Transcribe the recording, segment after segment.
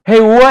Hey,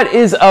 what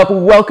is up?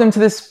 Welcome to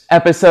this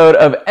episode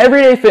of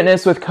Everyday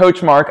Fitness with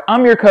Coach Mark.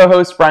 I'm your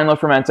co-host, Brian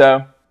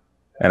Lofermento.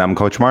 And I'm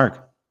Coach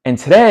Mark. And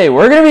today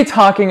we're going to be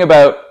talking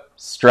about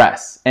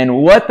stress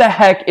and what the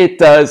heck it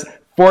does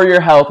for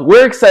your health.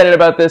 We're excited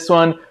about this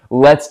one.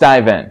 Let's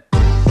dive in.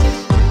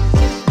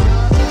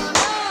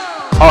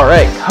 All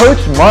right,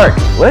 Coach Mark,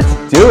 let's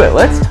do it.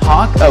 Let's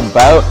talk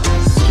about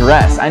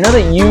stress. I know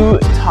that you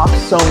talk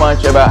so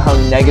much about how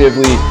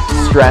negatively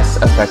stress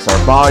affects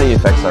our body,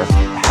 affects our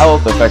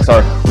health, affects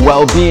our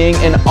well-being,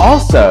 and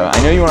also,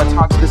 I know you want to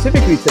talk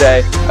specifically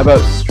today about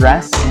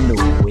stress and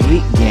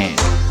weight gain.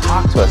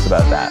 Talk to us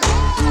about that.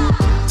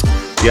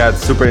 Yeah,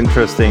 it's super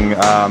interesting,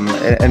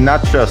 and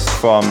not just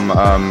from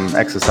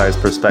exercise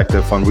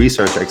perspective, from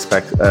research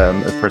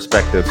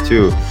perspective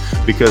too,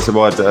 because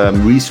what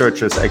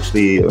researchers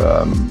actually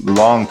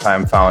long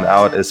time found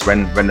out is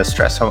when the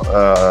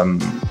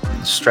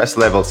stress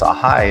levels are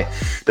high,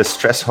 the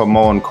stress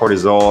hormone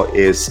cortisol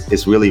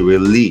is really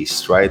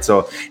released, right?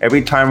 So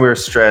every time we're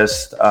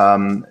stressed,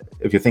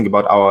 if you think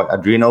about our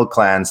adrenal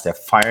glands, they're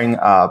firing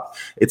up.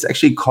 It's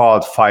actually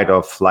called fight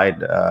or flight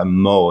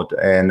mode.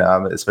 And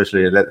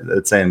especially,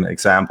 let's say an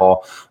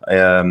example,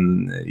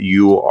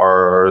 you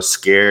are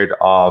scared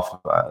of,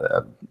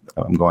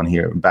 I'm going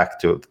here back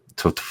to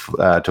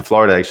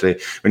Florida, actually.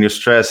 When you're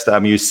stressed,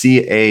 you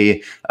see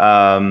a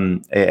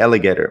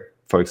alligator,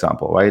 for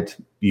example, right?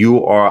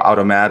 You are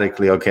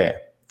automatically, okay,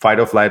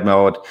 fight or flight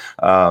mode.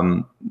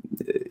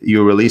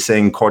 You're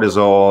releasing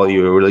cortisol,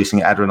 you're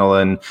releasing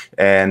adrenaline,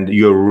 and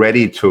you're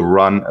ready to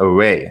run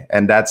away.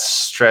 And that's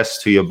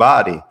stress to your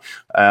body.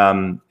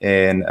 Fight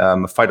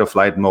or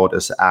flight mode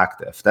is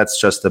active. That's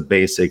just the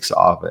basics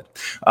of it.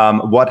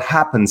 What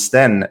happens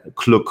then?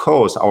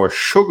 Glucose, our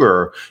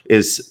sugar,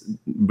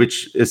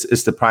 which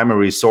is the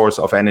primary source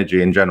of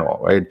energy in general,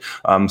 right?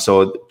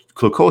 So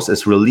glucose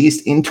is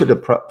released into the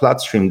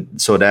bloodstream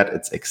so that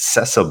it's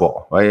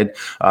accessible, right?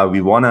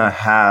 We want to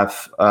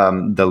have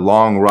the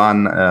long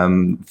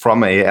run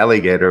from a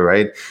alligator,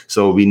 right?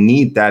 So we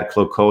need that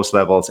glucose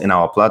levels in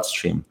our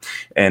bloodstream.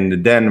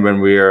 And then when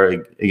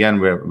we're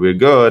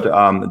good,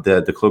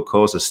 the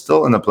glucose is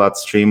still in the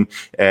bloodstream,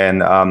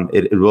 and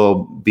it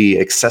will be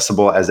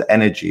accessible as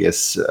energy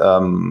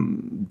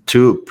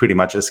to pretty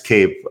much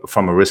escape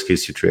from a risky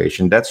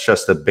situation. That's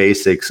just the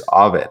basics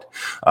of it.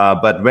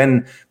 But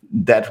when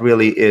that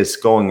really is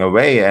going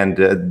away, and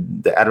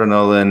the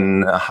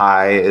adrenaline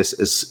high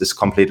is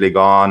completely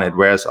gone. It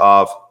wears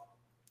off,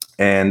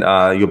 and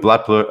your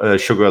blood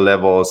sugar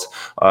levels,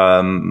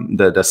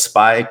 the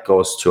spike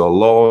goes to a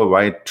low,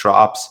 right?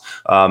 Drops.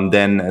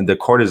 Then the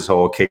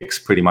cortisol kicks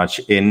pretty much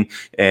in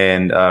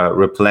and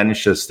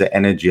replenishes the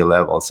energy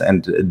levels,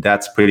 and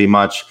that's pretty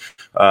much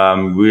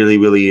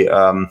really.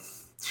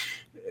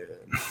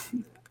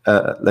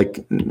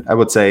 Like I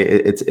would say,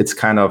 it's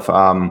kind of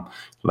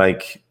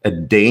like a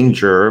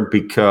danger,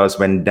 because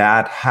when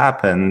that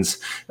happens,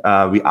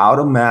 we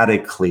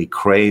automatically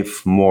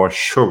crave more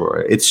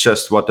sugar. It's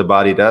just what the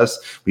body does.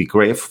 We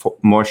crave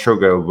more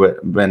sugar.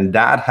 When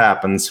that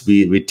happens,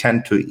 we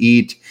tend to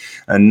eat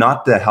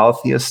not the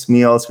healthiest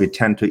meals. We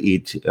tend to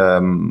eat,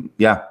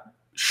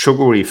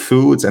 sugary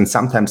foods, and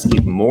sometimes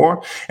even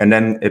more. And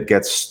then it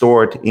gets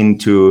stored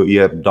into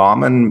your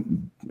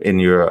abdomen, in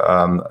your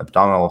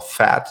abdominal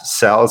fat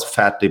cells,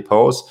 fat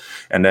depots,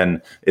 and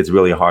then it's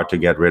really hard to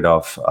get rid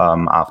of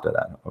after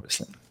that,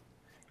 obviously.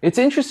 It's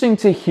interesting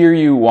to hear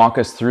you walk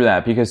us through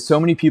that, because so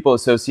many people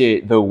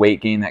associate the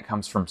weight gain that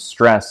comes from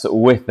stress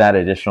with that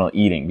additional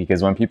eating.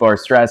 Because when people are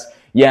stressed,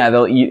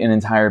 they'll eat an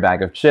entire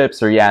bag of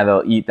chips, or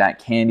they'll eat that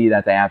candy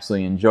that they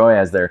absolutely enjoy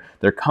as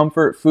their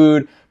comfort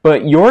food.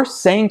 But you're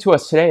saying to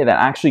us today that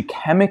actually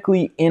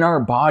chemically in our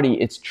body,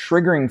 it's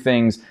triggering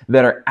things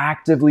that are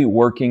actively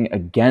working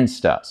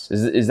against us.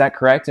 Is that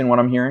correct in what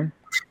I'm hearing?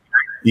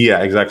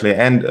 Yeah, exactly.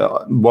 And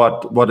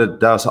what it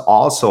does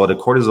also, the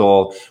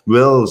cortisol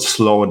will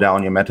slow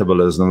down your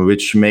metabolism,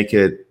 which makes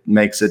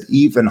it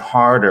even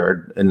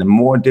harder and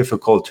more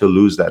difficult to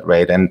lose that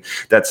weight. And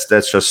that's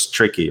just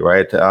tricky,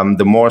 right?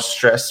 The more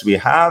stress we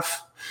have,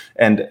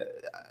 and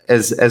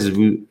as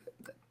we,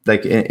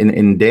 like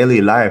in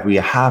daily life, we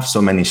have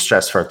so many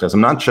stress factors.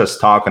 I'm not just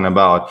talking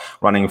about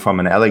running from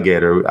an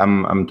alligator.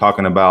 I'm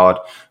talking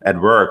about at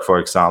work, for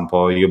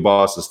example. Your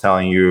boss is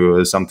telling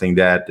you something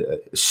that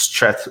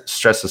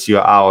stresses you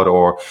out,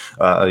 or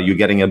you're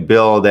getting a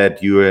bill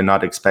that you are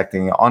not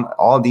expecting. On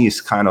all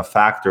these kind of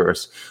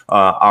factors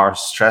are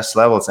stress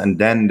levels, and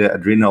then the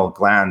adrenal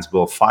glands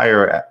will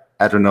fire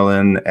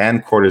adrenaline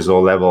and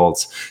cortisol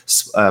levels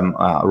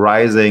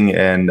rising,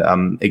 and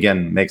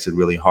again, makes it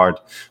really hard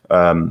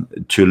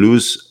to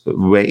lose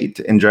weight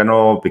in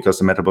general, because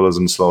the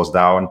metabolism slows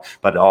down,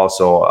 but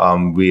also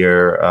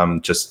we're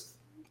just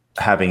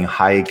having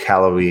high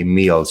calorie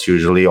meals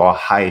usually, or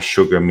high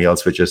sugar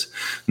meals, which is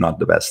not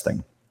the best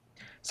thing.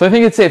 So I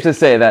think it's safe to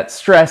say that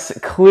stress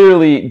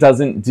clearly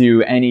doesn't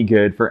do any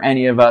good for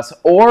any of us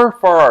or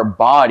for our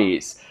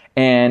bodies.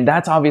 And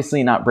that's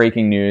obviously not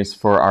breaking news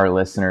for our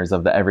listeners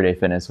of the Everyday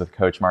Fitness with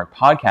Coach Mark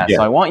podcast. Yeah.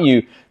 So I want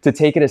you to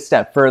take it a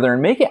step further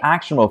and make it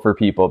actionable for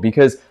people,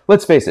 because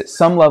let's face it,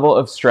 some level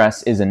of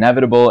stress is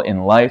inevitable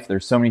in life.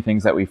 There's so many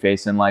things that we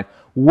face in life.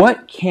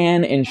 What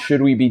can and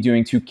should we be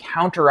doing to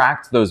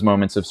counteract those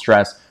moments of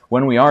stress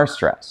when we are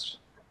stressed?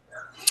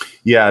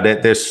 Yeah,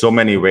 there's so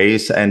many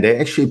ways, and they're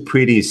actually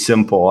pretty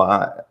simple.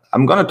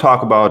 I'm going to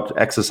talk about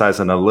exercise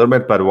in a little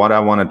bit, but what I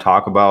want to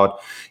talk about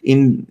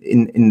in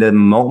the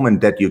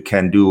moment that you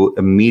can do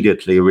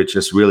immediately, which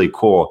is really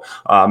cool.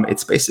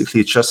 It's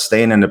basically just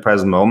staying in the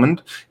present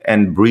moment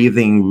and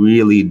breathing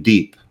really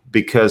deep,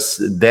 because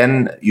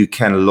then you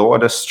can lower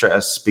the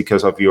stress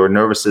because of your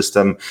nervous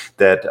system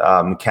that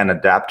can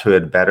adapt to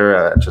it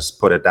better. Just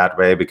put it that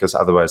way, because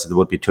otherwise it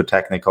would be too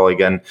technical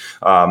again.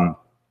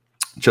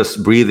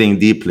 Just breathing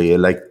deeply,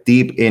 like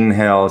deep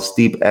inhales,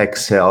 deep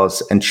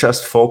exhales, and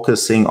just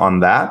focusing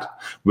on that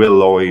will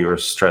lower your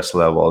stress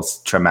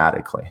levels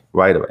dramatically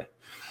right away.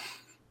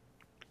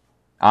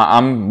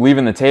 I'm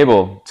leaving the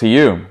table to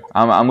you.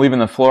 I'm leaving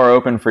the floor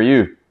open for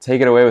you. Take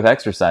it away with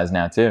exercise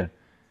now too.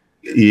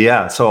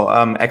 Yeah. So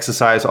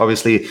exercise,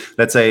 obviously,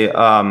 let's say,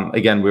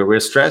 again, we're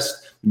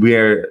stressed.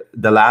 The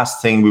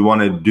last thing we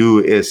want to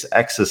do is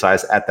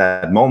exercise at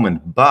that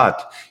moment,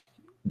 but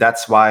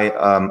that's why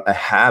a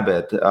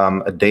habit,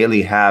 a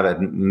daily habit,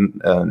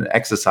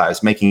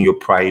 exercise, making your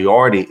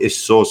priority is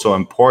so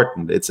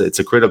important. It's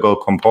a critical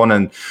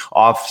component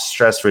of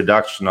stress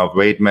reduction, of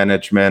weight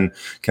management,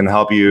 can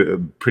help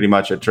you pretty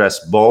much address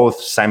both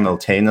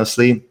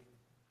simultaneously.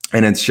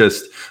 And it's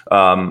just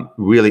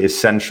really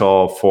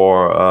essential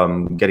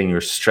for getting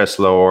your stress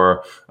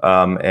lower,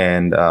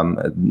 and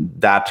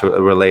that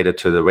related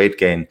to the weight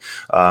gain.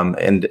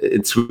 And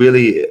it's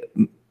really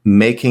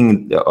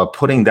making or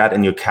putting that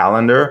in your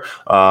calendar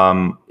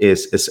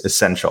is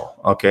essential.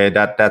 Okay,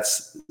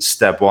 that's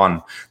step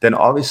one. Then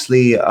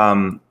obviously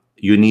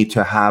you need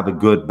to have a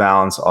good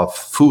balance of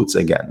foods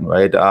again,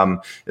 right?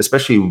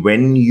 Especially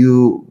when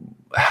you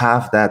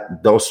have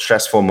those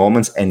stressful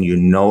moments, and you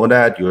know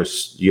that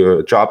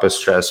your job is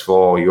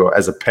stressful, you're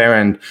as a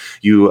parent,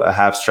 you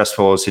have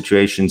stressful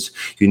situations,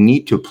 you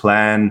need to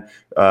plan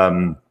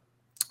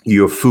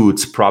your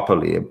foods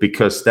properly,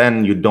 because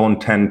then you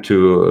don't tend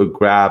to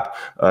grab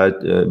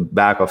a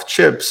bag of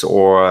chips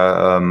or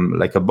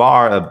like a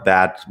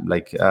bad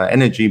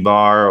energy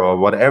bar or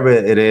whatever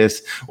it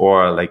is,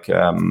 or like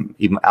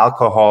even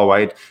alcohol,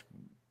 right?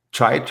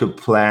 Try to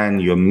plan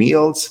your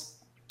meals,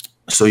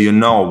 so you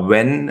know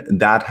when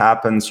that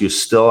happens, you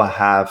still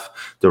have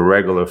the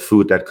regular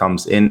food that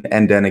comes in.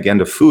 And then again,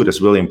 the food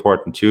is really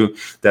important too.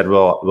 That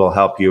will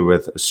help you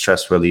with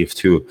stress relief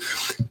too.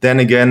 Then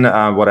again,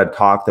 what I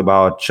talked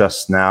about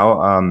just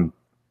now,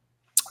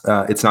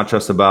 it's not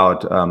just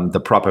about the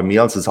proper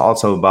meals. It's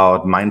also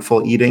about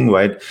mindful eating,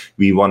 right?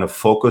 We want to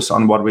focus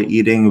on what we're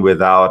eating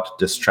without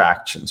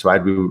distractions, right?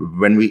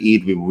 When we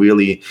eat, we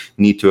really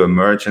need to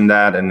immerse in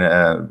that,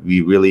 and we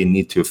really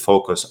need to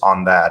focus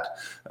on that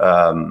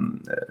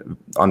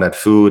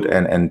food,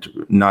 and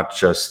not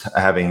just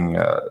having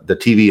the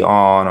TV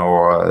on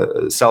or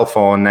a cell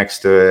phone next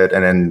to it,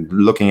 and then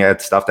looking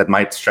at stuff that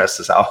might stress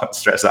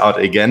out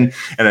again,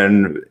 and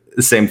then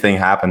the same thing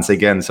happens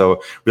again.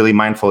 So really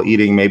mindful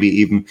eating, maybe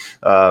even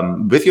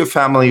with your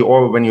family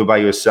or when you're by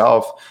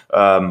yourself,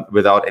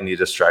 without any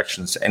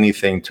distractions.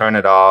 Anything, turn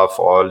it off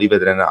or leave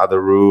it in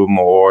another room,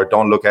 or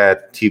don't look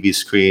at TV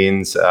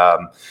screens.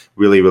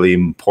 Really, really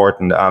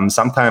important.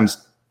 Sometimes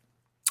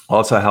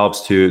also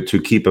helps to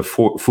keep a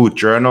food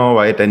journal,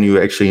 right? Then you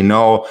actually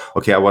know,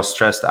 okay, I was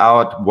stressed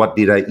out. What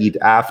did I eat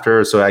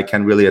after? So I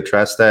can really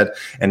address that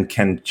and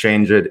can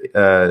change it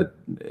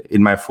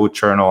in my food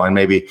journal. And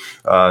maybe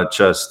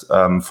just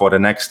for the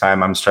next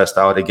time I'm stressed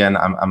out again,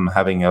 I'm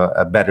having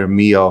a better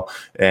meal.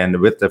 And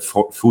with the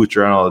food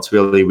journal, it's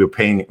really, we're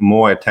paying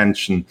more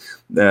attention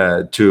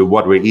to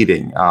what we're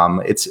eating.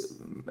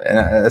 And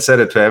I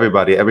said it to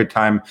everybody. Every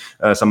time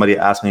somebody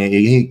asks me,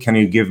 hey, can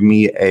you give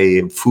me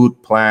a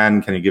food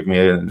plan? Can you give me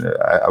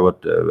I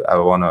want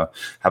to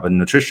have a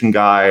nutrition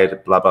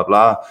guide, blah, blah,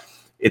 blah.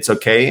 It's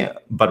okay.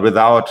 But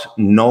without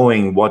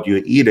knowing what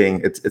you're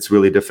eating, it's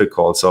really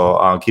difficult.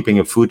 So keeping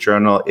a food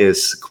journal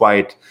is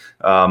quite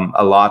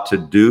a lot to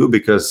do,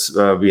 because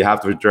we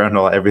have to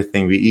journal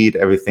everything we eat,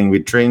 everything we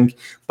drink,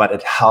 but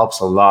it helps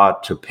a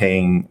lot to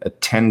paying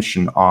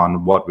attention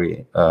on what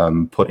we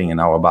putting in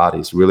our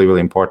bodies. Really,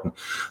 really important.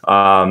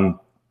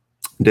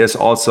 There's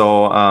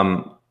also,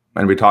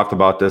 and we talked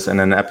about this in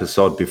an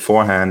episode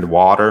beforehand,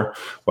 water,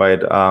 right?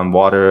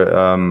 Water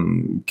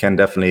can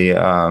definitely,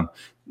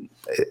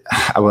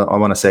 I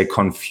want to say,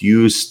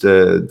 confuse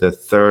the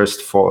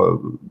thirst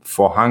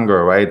for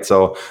hunger, right?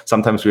 So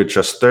sometimes we're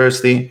just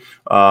thirsty,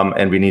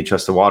 and we need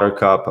just a water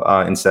cup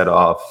instead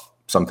of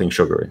something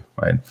sugary,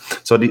 right?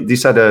 So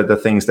these are the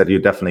things that you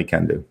definitely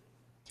can do.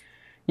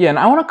 Yeah, and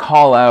I want to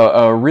call out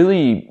a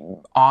really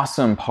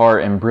awesome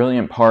part and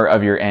brilliant part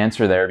of your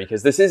answer there,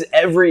 because this is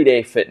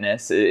Everyday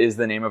Fitness is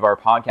the name of our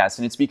podcast,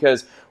 and it's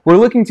because we're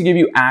looking to give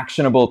you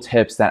actionable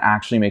tips that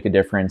actually make a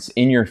difference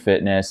in your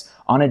fitness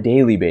on a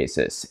daily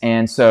basis.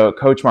 And so,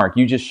 Coach Mark,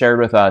 you just shared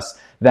with us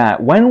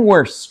that when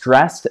we're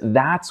stressed,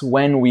 that's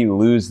when we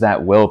lose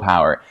that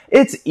willpower.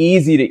 It's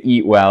easy to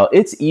eat well.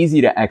 It's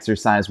easy to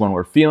exercise when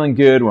we're feeling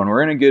good, when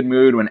we're in a good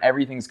mood, when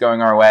everything's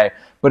going our way.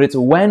 But it's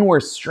when we're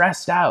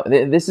stressed out.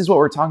 This is what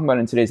we're talking about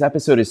in today's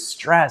episode, is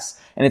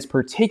stress. And it's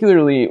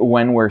particularly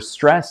when we're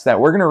stressed that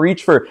we're going to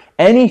reach for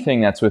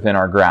anything that's within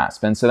our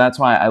grasp. And so that's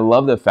why I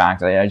love the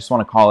fact, I just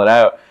want to call it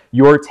out,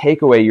 your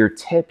takeaway, your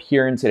tip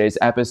here in today's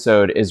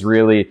episode is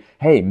really,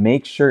 hey,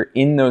 make sure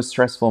in those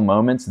stressful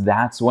moments,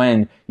 that's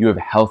when you have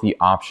healthy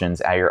options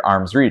at your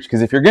arm's reach.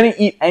 Because if you're going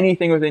to eat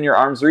anything within your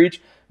arm's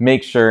reach,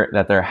 make sure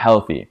that they're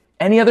healthy.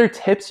 Any other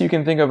tips you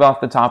can think of off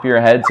the top of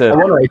your head? I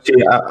want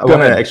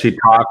to actually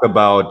talk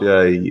about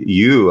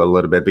you a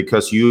little bit,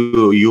 because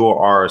you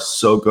are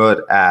so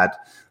good at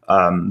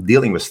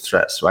dealing with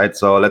stress, right?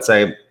 So let's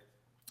say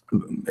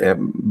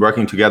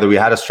working together, we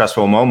had a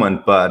stressful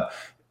moment, but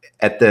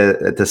at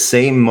the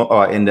same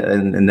in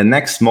the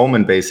next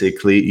moment,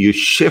 basically, you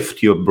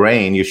shift your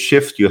brain, you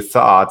shift your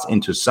thoughts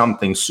into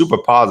something super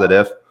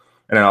positive,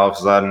 and then all of a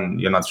sudden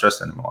you're not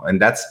stressed anymore.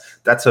 And that's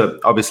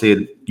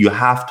obviously you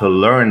have to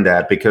learn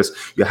that, because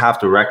you have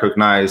to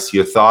recognize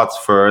your thoughts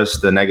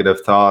first, the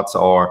negative thoughts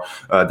or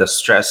the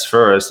stress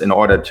first, in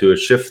order to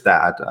shift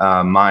that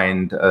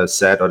mind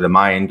set or the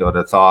mind or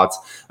the thoughts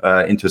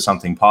into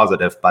something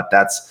positive. But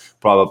that's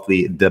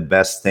probably the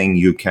best thing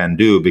you can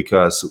do,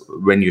 because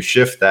when you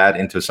shift that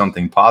into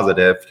something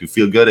positive, you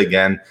feel good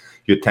again,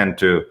 you tend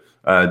to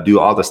do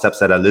all the steps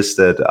that are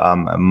listed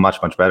much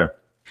better.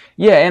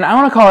 Yeah, and I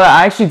want to call it,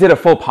 I actually did a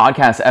full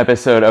podcast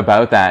episode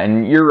about that.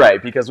 And you're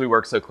right, because we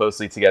work so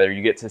closely together,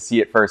 you get to see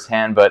it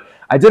firsthand. But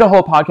I did a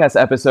whole podcast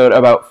episode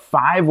about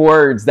 5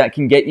 words that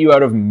can get you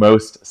out of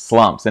most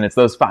slumps. And it's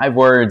those 5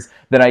 words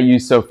that I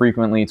use so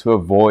frequently to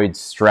avoid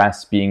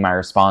stress being my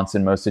response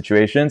in most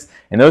situations.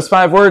 And those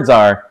 5 words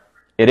are,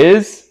 it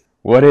is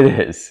what it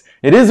is.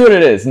 It is what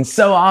it is. And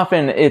so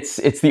often it's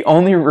the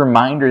only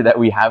reminder that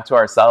we have to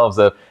ourselves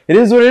of, it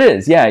is what it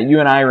is. Yeah, you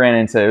and I ran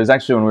into, it was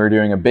actually when we were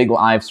doing a big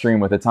live stream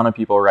with a ton of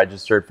people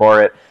registered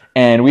for it,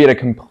 and we had a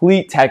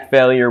complete tech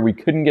failure. We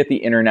couldn't get the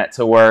internet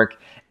to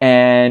work,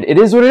 and it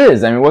is what it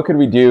is. I mean, what could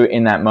we do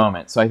in that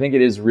moment? So I think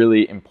it is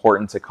really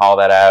important to call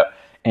that out.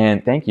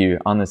 And thank you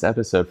on this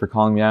episode for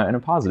calling me out in a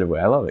positive way.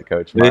 I love it,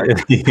 Coach Mark.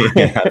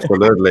 Yeah,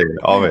 absolutely,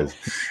 always.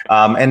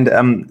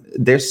 And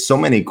there's so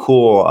many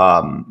cool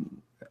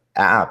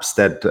apps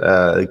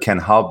that can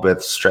help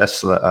with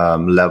stress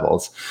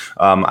levels.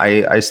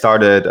 I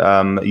started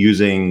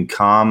using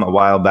Calm a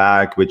while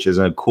back, which is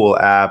a cool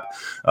app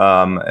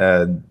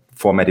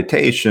for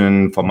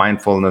meditation, for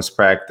mindfulness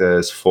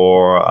practice,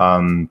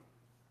 for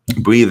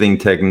breathing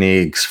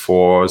techniques,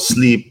 for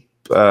sleep,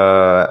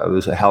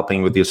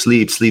 helping with your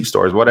sleep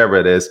stores, whatever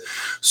it is.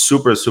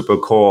 Super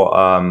cool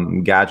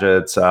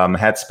gadgets.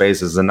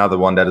 Headspace is another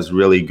one that is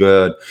really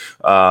good.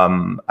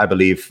 I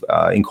believe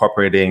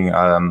incorporating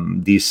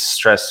these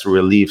stress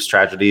relief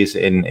strategies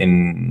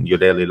in your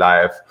daily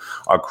life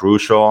are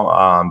crucial,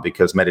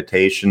 because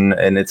meditation,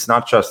 and it's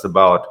not just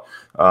about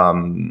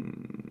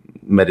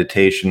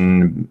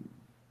meditation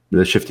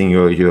shifting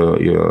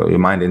your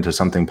mind into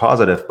something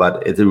positive,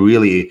 but it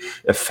really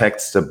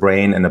affects the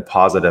brain in a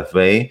positive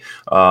way.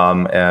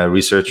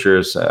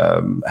 Researchers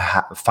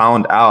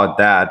found out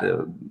that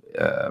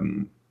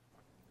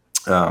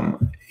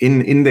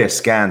in their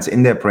scans,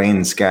 in their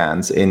brain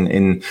scans,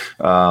 in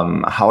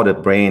how the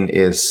brain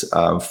is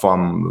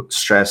from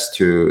stress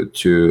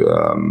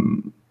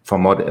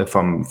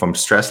from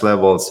stress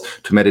levels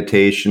to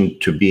meditation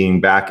to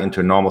being back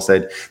into normal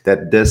state,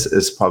 that this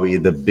is probably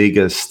the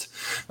biggest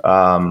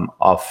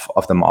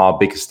of them all,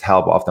 biggest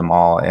help of them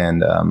all.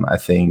 And I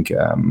think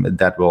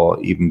that will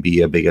even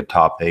be a bigger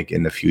topic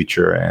in the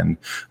future, and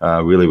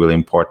really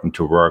important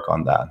to work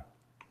on that.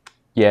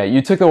 Yeah,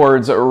 you took the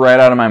words right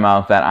out of my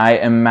mouth, that I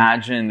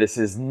imagine this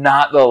is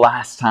not the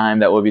last time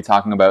that we'll be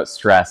talking about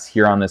stress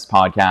here on this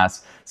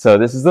podcast. So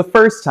this is the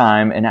first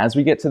time, and as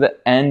we get to the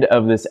end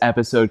of this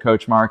episode,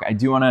 Coach Mark, I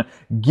do want to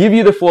give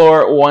you the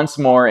floor once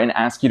more and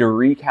ask you to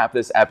recap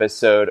this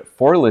episode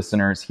for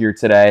listeners here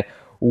today.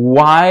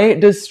 Why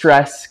does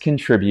stress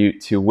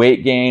contribute to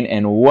weight gain,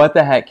 and what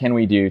the heck can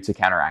we do to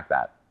counteract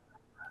that?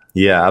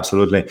 Yeah,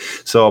 absolutely.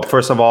 So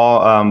first of all,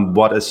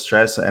 what is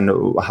stress and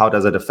how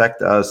does it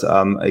affect us?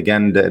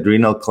 Again, the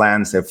adrenal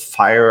glands, they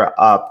fire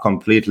up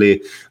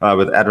completely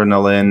with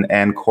adrenaline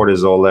and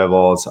cortisol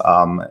levels.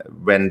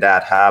 When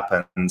that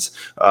happens,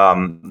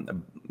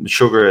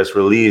 sugar is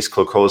released,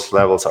 glucose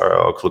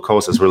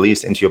is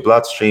released into your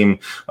bloodstream.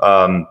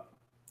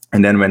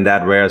 And then when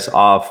that wears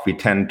off, we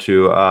tend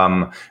to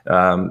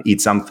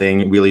eat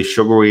something really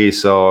sugary.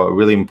 So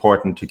really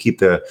important to keep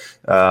the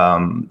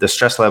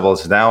stress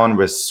levels down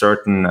with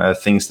certain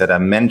things that I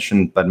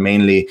mentioned, but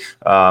mainly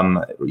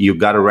you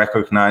got to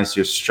recognize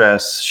your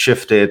stress,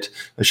 shift your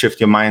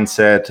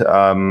mindset,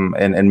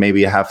 and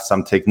maybe have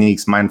some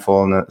techniques,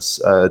 mindfulness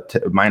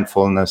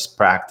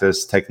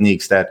practice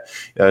techniques that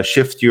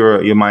shift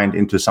your mind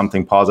into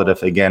something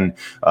positive again.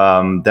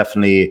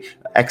 Definitely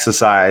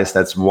exercise.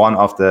 That's one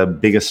of the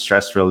biggest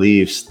stress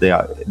reliefs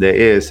there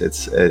is.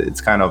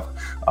 It's kind of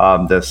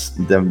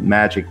the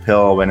magic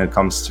pill when it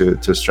comes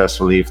to stress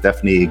relief.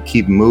 Definitely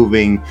keep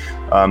moving,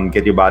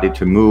 get your body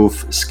to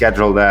move,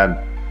 schedule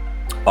that.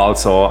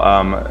 Also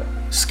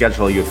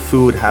schedule your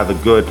food, have a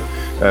good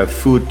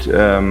food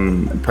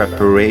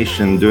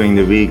preparation during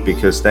the week,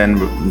 because then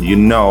it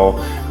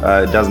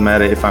doesn't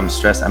matter if I'm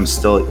stressed, I'm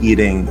still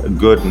eating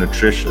good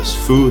nutritious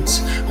foods,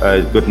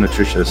 good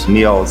nutritious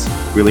meals,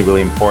 really,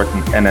 really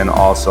important. And then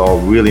also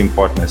really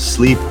important is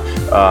sleep.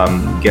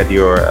 Get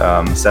your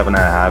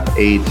 7.5,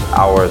 8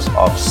 hours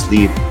of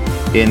sleep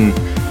in.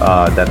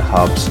 That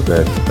helps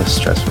with the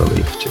stress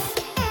relief too.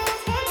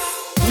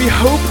 We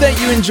hope that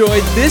you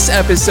enjoyed this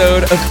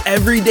episode of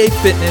Everyday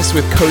Fitness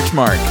with Coach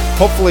Mark.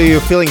 Hopefully you're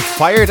feeling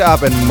fired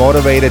up and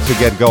motivated to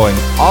get going.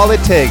 All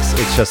it takes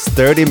is just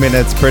 30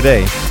 minutes per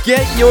day.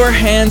 Get your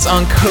hands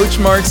on Coach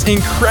Mark's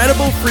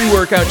incredible free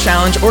workout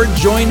challenge, or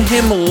join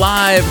him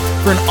live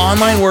for an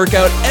online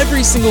workout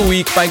every single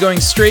week by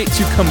going straight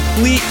to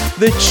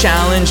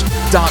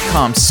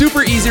CompleteTheChallenge.com.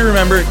 Super easy to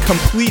remember,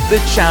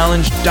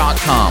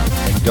 CompleteTheChallenge.com.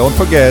 And don't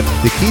forget,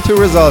 the key to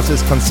results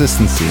is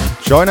consistency.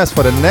 Join us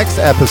for the next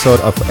episode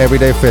of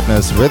Everyday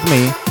Fitness with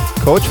me,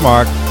 Coach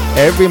Mark,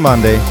 every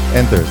Monday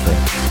and Thursday.